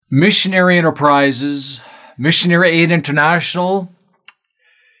Missionary Enterprises, Missionary Aid International,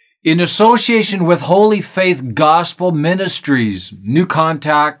 in association with Holy Faith Gospel Ministries, New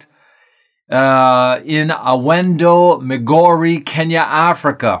Contact, in Awendo, Migori, Kenya,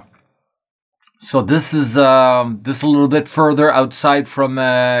 Africa. So this is a little bit further outside from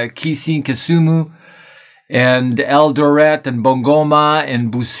Kisii, Kisumu, and Eldoret, and Bungoma,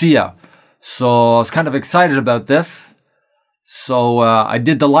 and Busia. So I was kind of excited about this. So I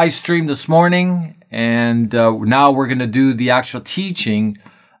did the live stream this morning, and now we're going to do the actual teaching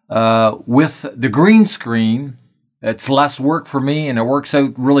with the green screen. It's less work for me, and it works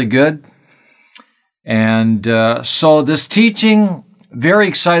out really good. And so this teaching, very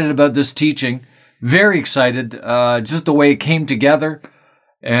excited about this teaching. Very excited, just the way it came together.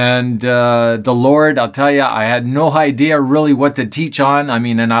 And the Lord, I'll tell you, I had no idea really what to teach on. I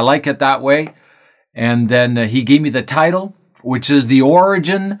mean, and I like it that way. And then He gave me the title, which is The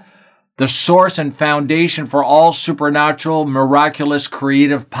Origin, the Source and Foundation for All Supernatural, Miraculous,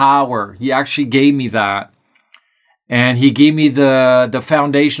 Creative Power. He actually gave me that. And He gave me the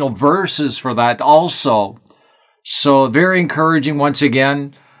foundational verses for that also. So very encouraging once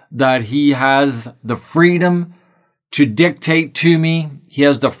again that He has the freedom to dictate to me. He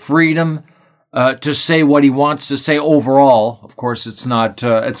has the freedom to say what He wants to say overall. Of course, it's not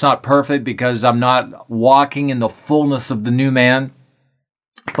perfect because I'm not walking in the fullness of the new man,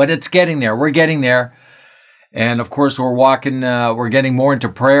 but it's getting there. We're getting there, and of course, we're walking. We're getting more into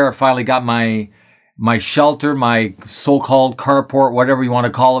prayer. I finally got my shelter, my so-called carport, whatever you want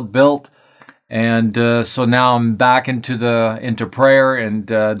to call it, built. And so now I'm back into prayer and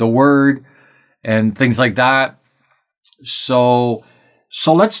the Word and things like that. So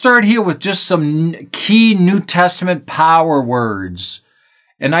let's start here with just some key New Testament power words.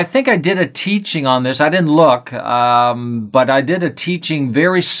 And I think I did a teaching on this. I didn't look, but I did a teaching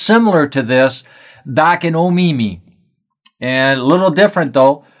very similar to this back in Omimi. And a little different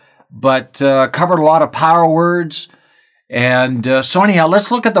though, but covered a lot of power words. And so anyhow,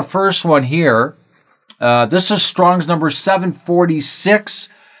 let's look at the first one here. This is Strong's number 746.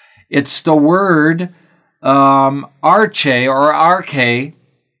 It's the word arche or arche.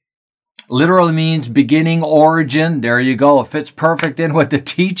 Literally means beginning, origin. There you go. It fits perfect in with the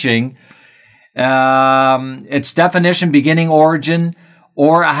teaching. Its definition, beginning, origin,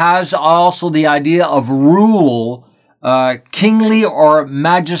 or has also the idea of rule, kingly or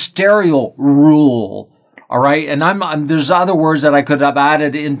magisterial rule. All right, and there's other words that I could have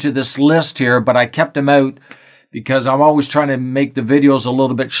added into this list here, but I kept them out because I'm always trying to make the videos a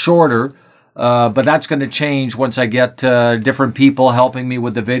little bit shorter. But that's going to change once I get different people helping me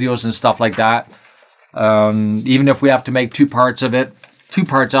with the videos and stuff like that. Even if we have to make two parts out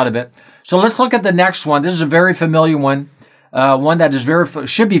of it. So let's look at the next one. This is a very familiar one. One that is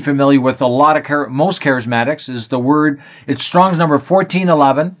should be familiar with a lot of most charismatics is the word. It's Strong's number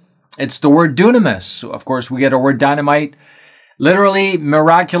 1411. It's the word dunamis. Of course, we get our word dynamite. Literally,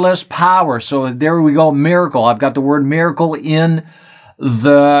 miraculous power. So there we go, miracle. I've got the word miracle in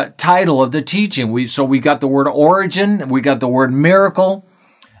the title of the teaching. We got the word origin. We got the word miracle.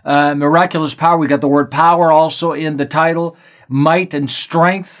 Miraculous power. We got the word power also in the title. Might and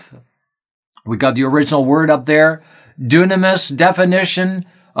strength. We got the original word up there. Dunamis, definition.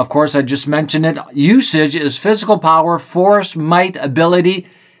 Of course, I just mentioned it. Usage is physical power, force, might, ability,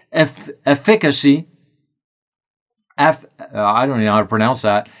 efficacy. I don't know how to pronounce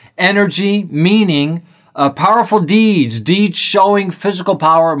that. Energy, meaning, powerful deeds showing physical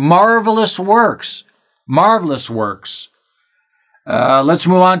power, marvelous works. Let's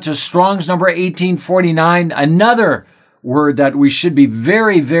move on to Strong's number 1849, another word that we should be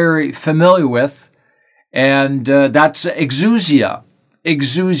very, very familiar with, and that's exousia.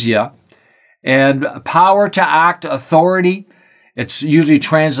 And power to act, authority. It's usually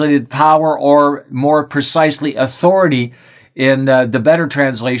translated power, or more precisely authority in the better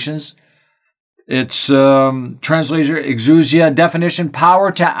translations. It's translation exousia, definition,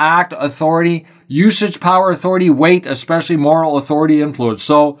 power to act, authority, usage, power, authority, weight, especially moral authority, influence.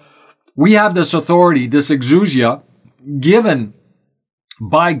 So we have this authority, this exousia, given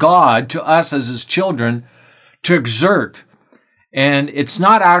by God to us as His children to exert. And it's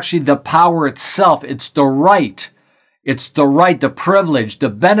not actually the power itself, it's the right. It's the right, the privilege, the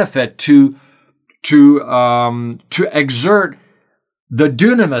benefit to exert the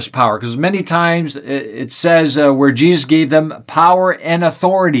dunamis power, because many times it says where Jesus gave them power and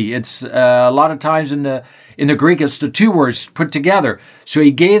authority. It's a lot of times in the Greek, it's the two words put together. So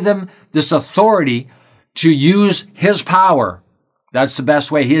He gave them this authority to use His power. That's the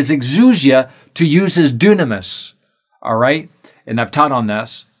best way. He is exousia to use His dunamis. All right? And I've taught on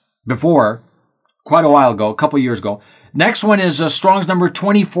this. before, quite a while ago, a couple years ago. Next one is Strong's number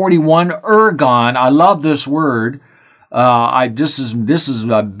 2041, ergon. I love this word. This is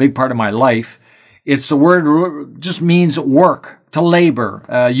a big part of my life. It's the word just means work, to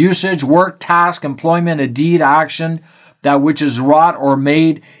labor. Usage, work, task, employment, a deed, action, that which is wrought or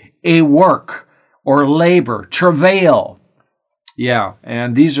made, a work or labor, travail. Yeah,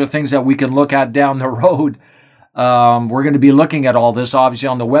 and these are things that we can look at down the road. We're going to be looking at all this, obviously,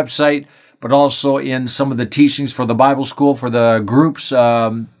 on the website, but also in some of the teachings for the Bible School, for the groups,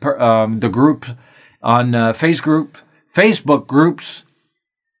 the group on Facebook groups.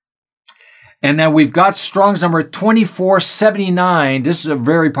 And then we've got Strong's number 2479. This is a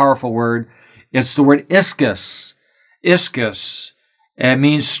very powerful word. It's the word ischus. Ischus. It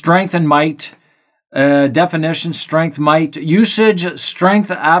means strength and might. Definition, strength, might. Usage, strength,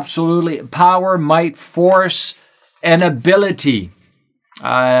 absolutely. Power, might, force, and ability.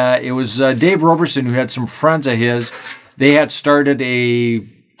 It was Dave Roberson, who had some friends of his. They had started a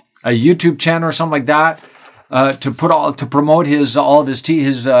YouTube channel or something like that to promote his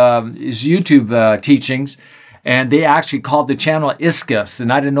YouTube teachings, and they actually called the channel Ischus.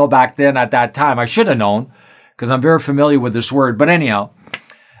 And I didn't know back then at that time. I should have known because I'm very familiar with this word. But anyhow,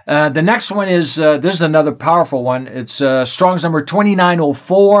 the next one is this is another powerful one. It's Strong's number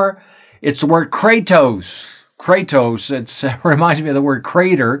 2904. It's the word kratos. Kratos. It reminds me of the word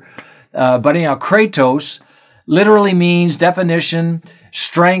crater. But anyhow, kratos literally means definition,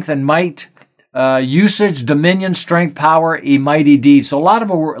 strength and might, usage, dominion, strength, power, a mighty deed. So a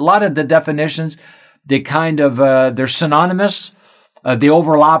lot of the definitions, they they're synonymous. They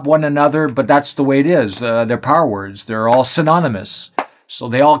overlap one another, but that's the way it is. They're power words. They're all synonymous. So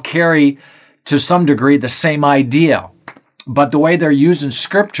they all carry, to some degree, the same idea. But the way they're used in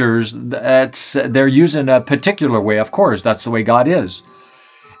scriptures, they're used in a particular way. Of course, that's the way God is.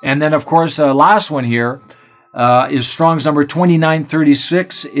 And then, of course, the last one here is Strong's number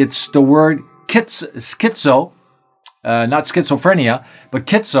 2936. It's the word schizo, not schizophrenia, but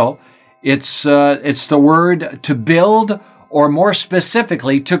schizo. It's the word to build, or more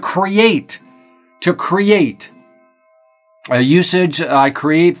specifically, to create. To create. Usage, I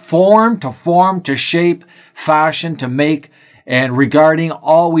create, form, to shape, fashion, to make, and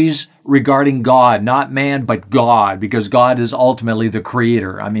always regarding God, not man, but God, because God is ultimately the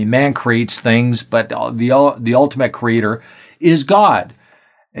creator. I mean, man creates things, but the ultimate creator is God.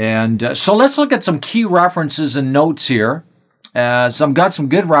 And so let's look at some key references and notes here. Got some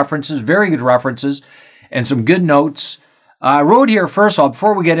good references, very good references, and some good notes. I wrote here, first of all,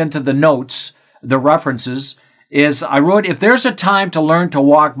 before we get into the notes, the references, I wrote, if there's a time to learn to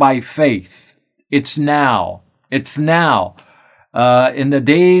walk by faith, it's now. It's now. In the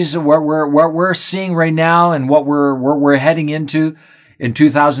days what we're seeing right now, and what we're heading into in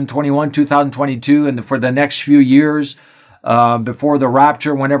 2021, 2022, and for the next few years, before the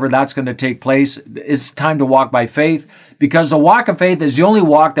rapture, whenever that's going to take place, it's time to walk by faith, because the walk of faith is the only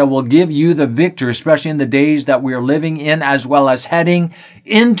walk that will give you the victory, especially in the days that we are living in, as well as heading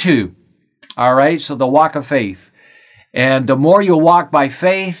into. All right, so the walk of faith. And the more you walk by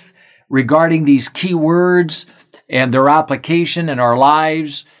faith regarding these key words and their application in our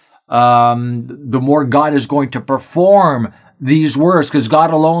lives, the more God is going to perform these words, because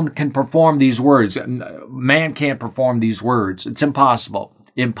God alone can perform these words. Man can't perform these words. It's impossible.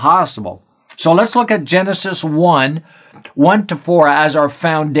 Impossible. So let's look at Genesis 1:1-4 as our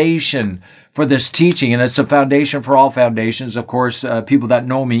foundation for this teaching. And it's a foundation for all foundations. Of course, people that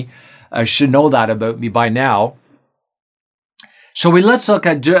know me should know that about me by now. So let's look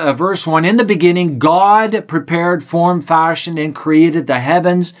at verse 1. In the beginning, God prepared, formed, fashioned, and created the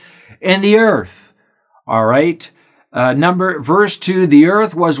heavens and the earth. All right. Verse 2, the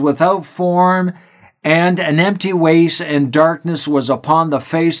earth was without form and an empty waste, and darkness was upon the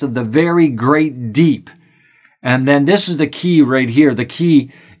face of the very great deep. And then this is the key right here. The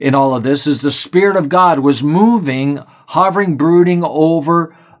key in all of this is the Spirit of God was moving, hovering, brooding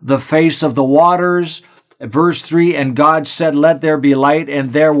over the face of the waters. Verse 3, and God said, let there be light,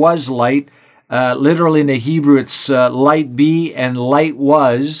 and there was light. Literally in the Hebrew, it's light be, and light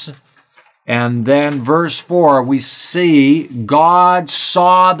was. And then verse 4, we see God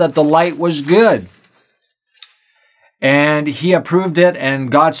saw that the light was good, and he approved it,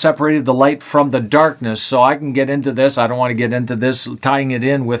 and God separated the light from the darkness. So I can get into this. I don't want to get into this, tying it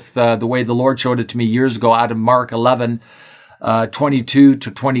in with the way the Lord showed it to me years ago out of Mark 11,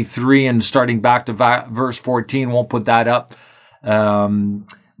 22-23, and starting back to verse 14. Won't put that up.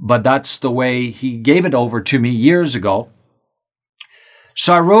 But that's the way he gave it over to me years ago.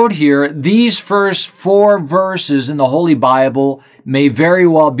 So I wrote here, these first 4 verses in the Holy Bible may very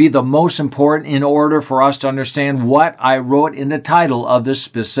well be the most important in order for us to understand what I wrote in the title of this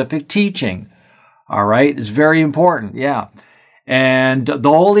specific teaching. All right? It's very important, yeah. And the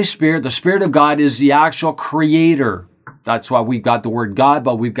Holy Spirit, the Spirit of God, is the actual creator. That's why we've got the word God,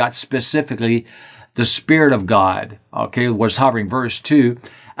 but we've got specifically the Spirit of God. Okay, was hovering, verse 2,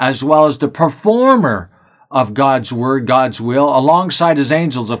 as well as the performer of God's word, God's will, alongside his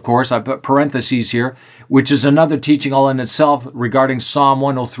angels, of course. I put parentheses here, which is another teaching all in itself regarding Psalm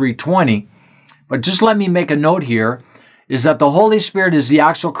 103:20. But just let me make a note here, is that the Holy Spirit is the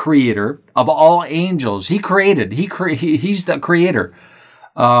actual creator of all angels. He created. He's the creator.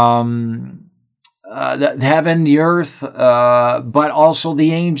 The heaven, the earth, but also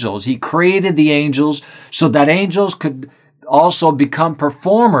the angels. He created the angels so that angels could also become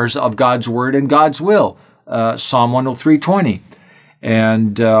performers of God's word and God's will. Psalm 103:20.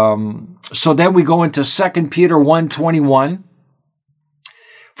 And so then we go into 2 Peter 1:21.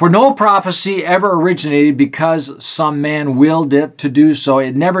 For no prophecy ever originated because some man willed it to do so.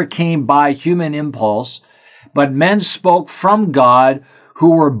 It never came by human impulse, but men spoke from God,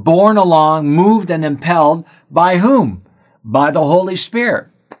 who were borne along, moved and impelled by whom? By the Holy Spirit.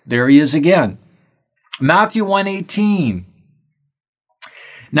 There he is again. Matthew 1:18.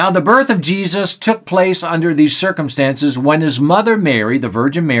 Now the birth of Jesus took place under these circumstances when his mother Mary, the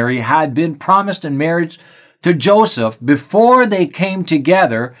Virgin Mary, had been promised in marriage to Joseph. Before they came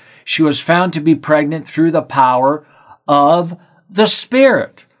together, she was found to be pregnant through the power of the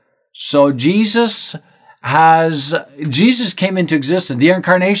Spirit. So Jesus came into existence. The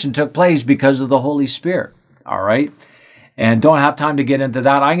incarnation took place because of the Holy Spirit. All right? And don't have time to get into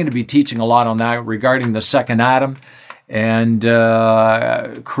that. I'm going to be teaching a lot on that regarding the second Adam and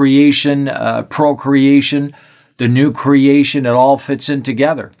creation, procreation, the new creation. It all fits in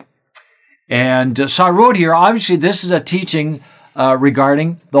together. And so I wrote here, obviously this is a teaching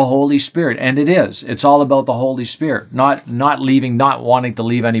regarding the Holy Spirit. And it is. It's all about the Holy Spirit. Not wanting to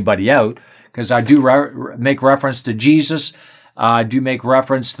leave anybody out. Because I do make reference to Jesus. I do make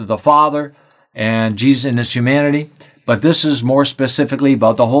reference to the Father and Jesus in his humanity. But this is more specifically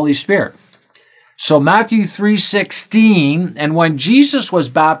about the Holy Spirit. So Matthew 3:16, and when Jesus was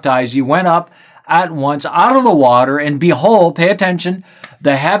baptized, he went up at once out of the water, and behold, pay attention,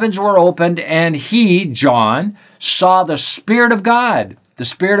 the heavens were opened, and he, John, saw the Spirit of God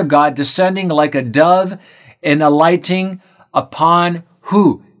descending like a dove and alighting upon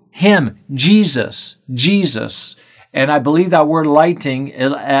who? Him, Jesus. And I believe that word lightning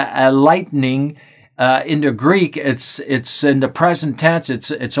in the Greek, it's in the present tense.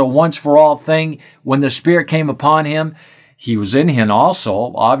 It's a once for all thing. When the Spirit came upon him, he was in him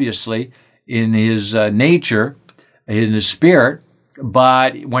also, obviously, in his nature, in his spirit.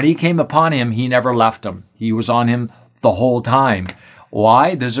 But when he came upon him, he never left him. He was on him the whole time.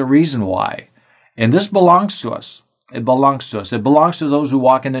 Why? There's a reason why. And this belongs to us. It belongs to us. It belongs to those who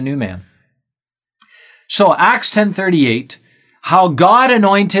walk in the new man. So Acts 10:38, how God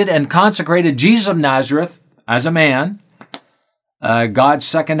anointed and consecrated Jesus of Nazareth as a man, God's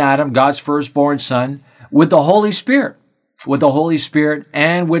second Adam, God's firstborn son, with the Holy Spirit,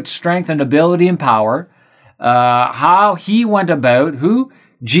 and with strength and ability and power, how he went about,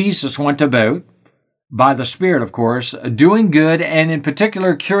 Jesus went about, by the Spirit, of course, doing good, and in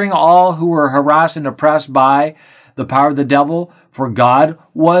particular curing all who were harassed and oppressed by the power of the devil, for God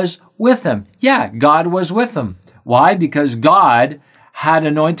was with him. Yeah, God was with him. Why? Because God had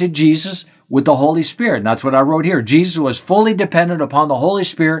anointed Jesus with the Holy Spirit. And that's what I wrote here. Jesus was fully dependent upon the Holy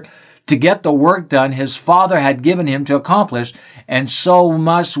Spirit to get the work done his Father had given him to accomplish, and so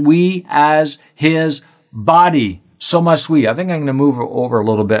must we as his body. So must we. I think I'm going to move over a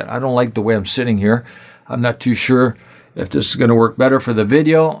little bit. I don't like the way I'm sitting here. I'm not too sure if this is going to work better for the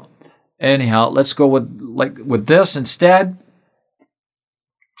video. Anyhow, let's go with this instead.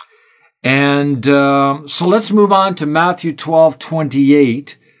 And so let's move on to Matthew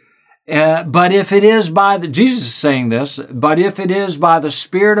 12:28. But if it is Jesus is saying this, but if it is by the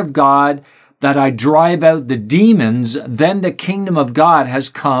Spirit of God that I drive out the demons, then the kingdom of God has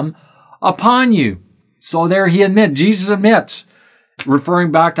come upon you. So there Jesus admits,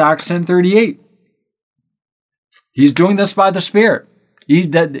 referring back to Acts 10:38. He's doing this by the Spirit.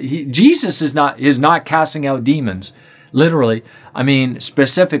 Jesus is not casting out demons, literally. I mean,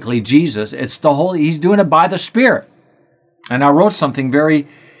 specifically Jesus. It's the Holy. He's doing it by the Spirit. And I wrote something very,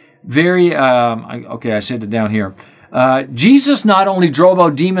 very. Okay, I said it down here. Jesus not only drove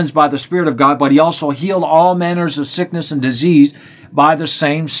out demons by the Spirit of God, but he also healed all manners of sickness and disease by the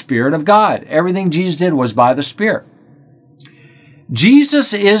same Spirit of God. Everything Jesus did was by the Spirit.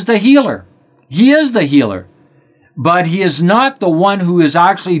 Jesus is the healer. He is the healer. But he is not the one who is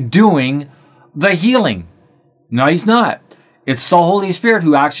actually doing the healing. No, he's not. It's the Holy Spirit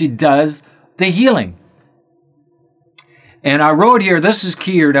who actually does the healing. And I wrote here, this is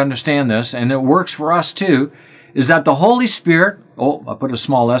key here to understand this, and it works for us too, is that the Holy Spirit, oh, I put a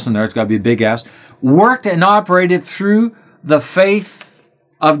small S in there, it's got to be a big S, worked and operated through the faith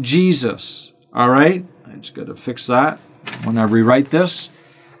of Jesus. All right? I just got to fix that when I rewrite this.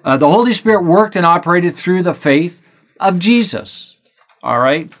 The Holy Spirit worked and operated through the faith of Jesus. All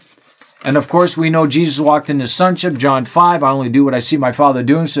right? And of course, we know Jesus walked in his sonship. John 5, I only do what I see my Father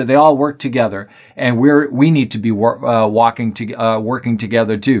doing, so they all work together. And we need to be working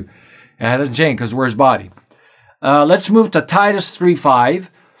together too. And that doesn't change because we're his body. Let's move to Titus 3:5.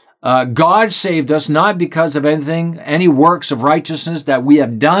 God saved us not because of any works of righteousness that we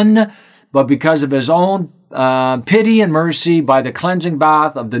have done, but because of his own pity and mercy by the cleansing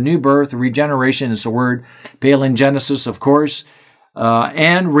bath of the new birth. Regeneration is the word, palingenesis, of course.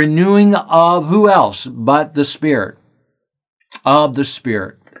 And renewing of who else but the Spirit? Of the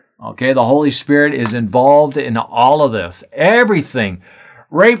Spirit. Okay, the Holy Spirit is involved in all of this. Everything.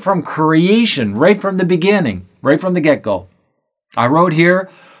 Right from creation, right from the beginning, right from the get-go. I wrote here,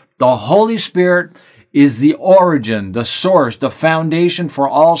 the Holy Spirit is the origin, the source, the foundation for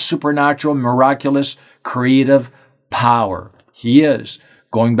all supernatural, miraculous, creative power. He is.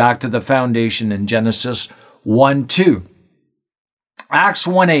 Going back to the foundation in Genesis 1:2. Acts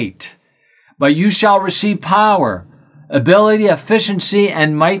 1:8. But you shall receive power, ability, efficiency,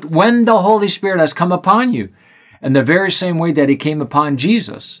 and might when the Holy Spirit has come upon you. In the very same way that he came upon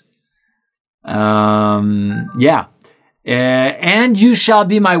Jesus. And you shall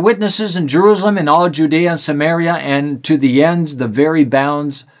be my witnesses in Jerusalem and all Judea and Samaria and to the ends, the very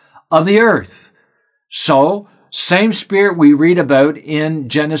bounds of the earth. So, same Spirit we read about in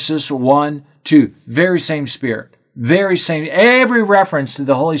Genesis 1:2. Very same Spirit. Very same. Every reference to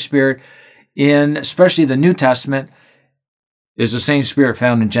the Holy Spirit in especially the New Testament is the same Spirit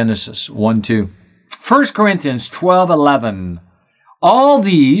found in Genesis 1:2. 1 Corinthians 12:11. All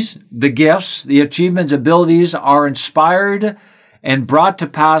these, the gifts, the achievements, abilities, are inspired and brought to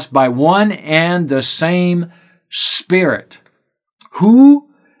pass by one and the same Spirit, who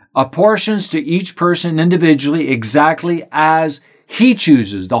apportions to each person individually exactly as he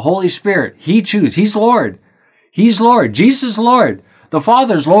chooses. The Holy Spirit, he chooses. He's Lord. He's Lord. Jesus is Lord. The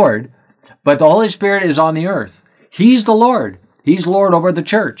Father's Lord, but the Holy Spirit is on the earth. He's the Lord. He's Lord over the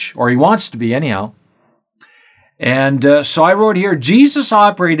church, or he wants to be anyhow. And so I wrote here, Jesus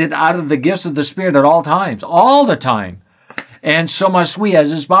operated out of the gifts of the Spirit at all times, all the time. And so must we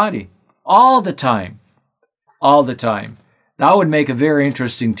as his body, all the time, all the time. That would make a very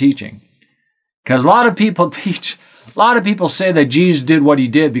interesting teaching. Because a lot of people say that Jesus did what he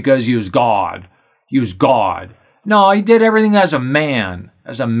did because he was God. He was God. No, he did everything as a man,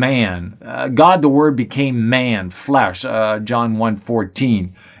 God, the Word, became man, flesh, John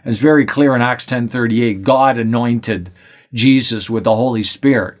 1:14. It's very clear in Acts 10:38. God anointed Jesus with the Holy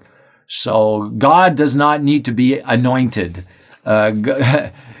Spirit. So God does not need to be anointed.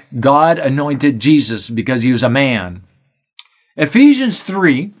 God anointed Jesus because he was a man. Ephesians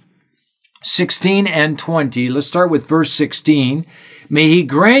 3:16 and 20. Let's start with verse 16. May he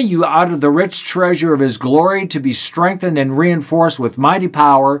grant you out of the rich treasure of his glory to be strengthened and reinforced with mighty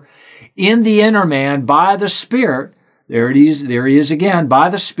power in the inner man by the Spirit. There he is again, by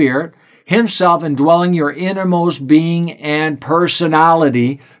the Spirit, himself indwelling your innermost being and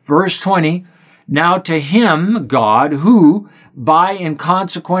personality. Verse 20, now to him, God, who, by in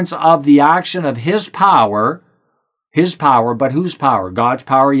consequence of the action of his power, but whose power? God's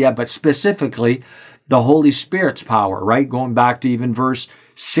power, yeah, but specifically the Holy Spirit's power, right? Going back to even verse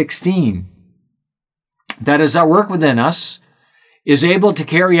 16. That is at work within us, is able to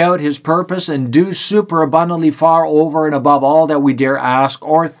carry out his purpose and do superabundantly far over and above all that we dare ask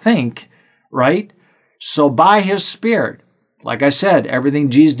or think, right? So by his Spirit, like I said, everything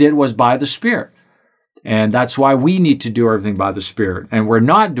Jesus did was by the Spirit. And that's why we need to do everything by the Spirit. And we're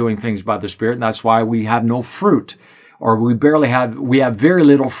not doing things by the Spirit, and that's why we have no fruit, or we have very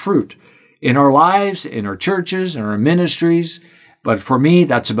little fruit in our lives, in our churches, in our ministries. But for me,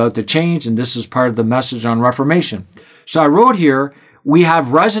 that's about to change, and this is part of the message on Reformation. So I wrote here, we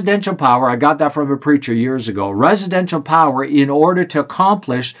have residential power. I got that from a preacher years ago. Residential power in order to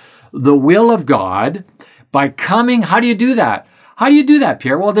accomplish the will of God by coming. How do you do that? How do you do that,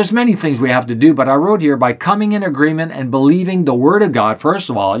 Pierre? Well, there's many things we have to do, but I wrote here, by coming in agreement and believing the Word of God.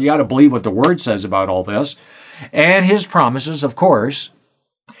 First of all, you got to believe what the Word says about all this, and His promises, of course,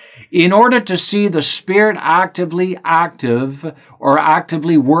 In order to see the Spirit actively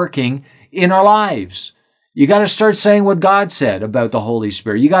working in our lives, you got to start saying what God said about the Holy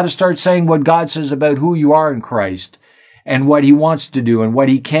Spirit. You got to start saying what God says about who you are in Christ and what He wants to do and what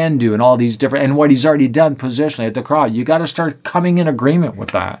He can do and all these different, and what He's already done positionally at the cross. You got to start coming in agreement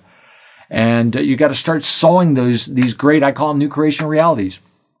with that. And you got to start sowing these great, I call them new creation realities.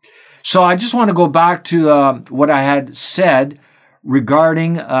 So I just want to go back to what I had said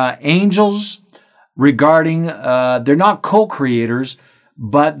regarding angels, regarding they're not co-creators,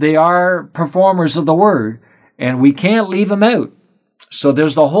 but they are performers of the Word, and we can't leave them out. So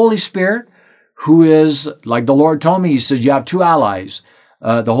there's the Holy Spirit, who is, like the Lord told me, He said, you have two allies,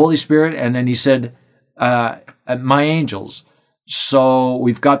 the Holy Spirit, and then He said, my angels. So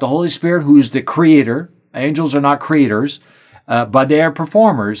we've got the Holy Spirit, who is the creator. Angels are not creators, but they are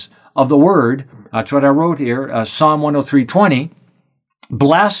performers of the Word. That's what I wrote here, Psalm 103:20.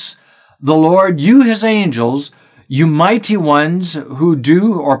 Bless the Lord, you His angels, you mighty ones who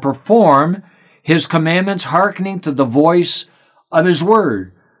do or perform His commandments, hearkening to the voice of His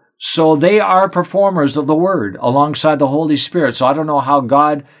Word. So they are performers of the Word alongside the Holy Spirit. So I don't know how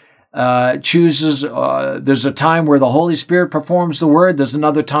God chooses. There's a time where the Holy Spirit performs the Word. There's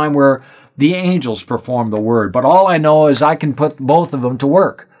another time where the angels perform the Word. But all I know is I can put both of them to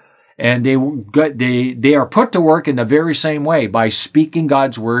work. And they are put to work in the very same way, by speaking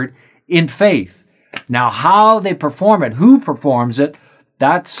God's Word in faith. Now, how they perform it, who performs it,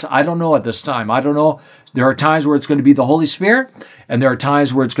 that's, I don't know at this time. I don't know. There are times where it's going to be the Holy Spirit, and there are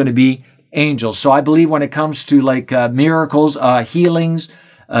times where it's going to be angels. So I believe when it comes to like miracles, healings,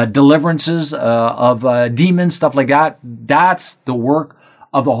 deliverances of demons, stuff like that, that's the work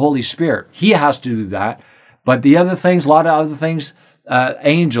of the Holy Spirit. He has to do that. But the other things, a lot of other things,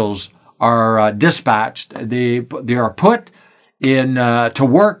 angels are dispatched. They are put in to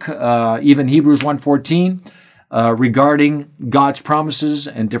work. Even Hebrews 1:14 regarding God's promises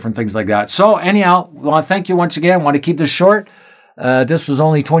and different things like that. So anyhow, I want to thank you once again. I want to keep this short. This was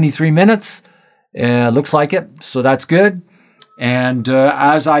only 23 minutes. Looks like it, so that's good. And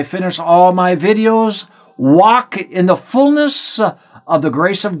as I finish all my videos, walk in the fullness of the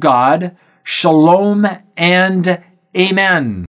grace of God. Shalom and amen.